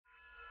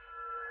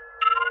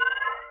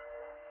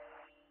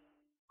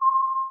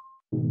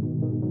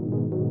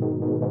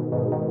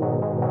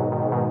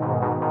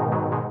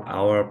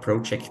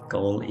project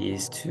goal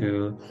is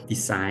to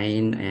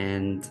design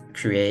and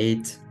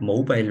create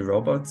mobile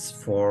robots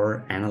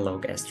for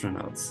analog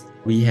astronauts.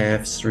 We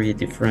have 3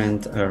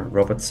 different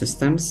robot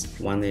systems.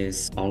 One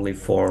is only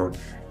for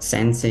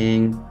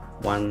sensing,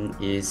 one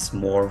is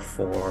more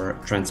for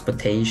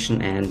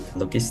transportation and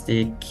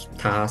logistic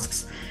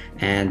tasks,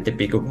 and the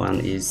bigger one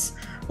is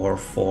more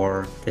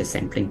for the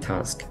sampling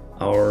task.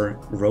 Our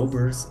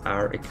rovers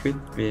are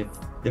equipped with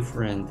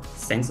different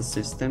sensor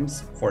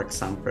systems, for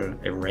example,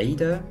 a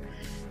radar.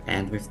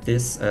 And with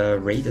this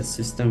radar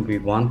system, we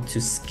want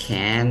to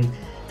scan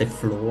the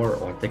floor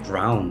or the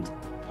ground.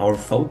 Our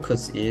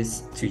focus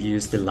is to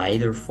use the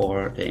LiDAR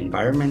for the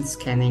environment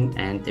scanning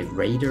and the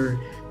radar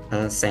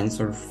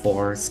sensor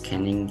for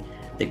scanning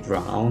the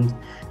ground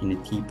in a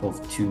deep of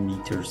 2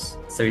 meters.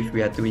 So if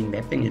we are doing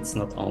mapping, it's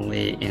not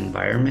only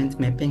environment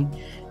mapping,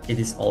 it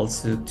is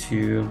also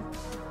to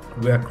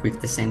work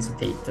with the sensor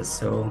data.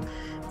 So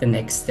the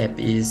next step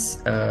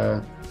is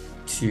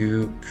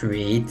to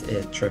create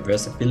a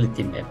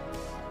traversability map.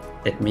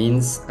 That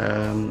means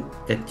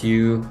that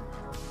you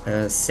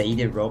say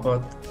the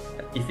robot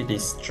if it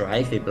is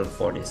drivable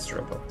for this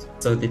robot.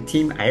 So the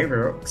team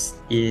iROCS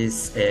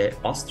is an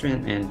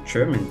Austrian and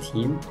German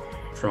team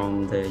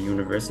from the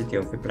University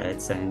of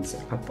Applied Science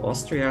of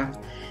Austria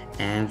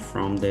and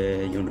from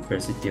the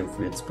University of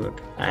Würzburg.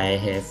 I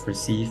have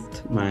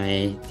received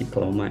my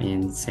diploma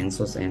in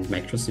sensors and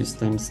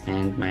microsystems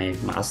and my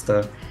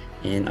master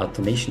in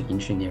automation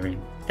engineering.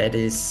 That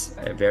is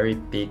a very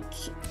big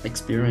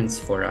experience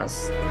for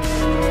us.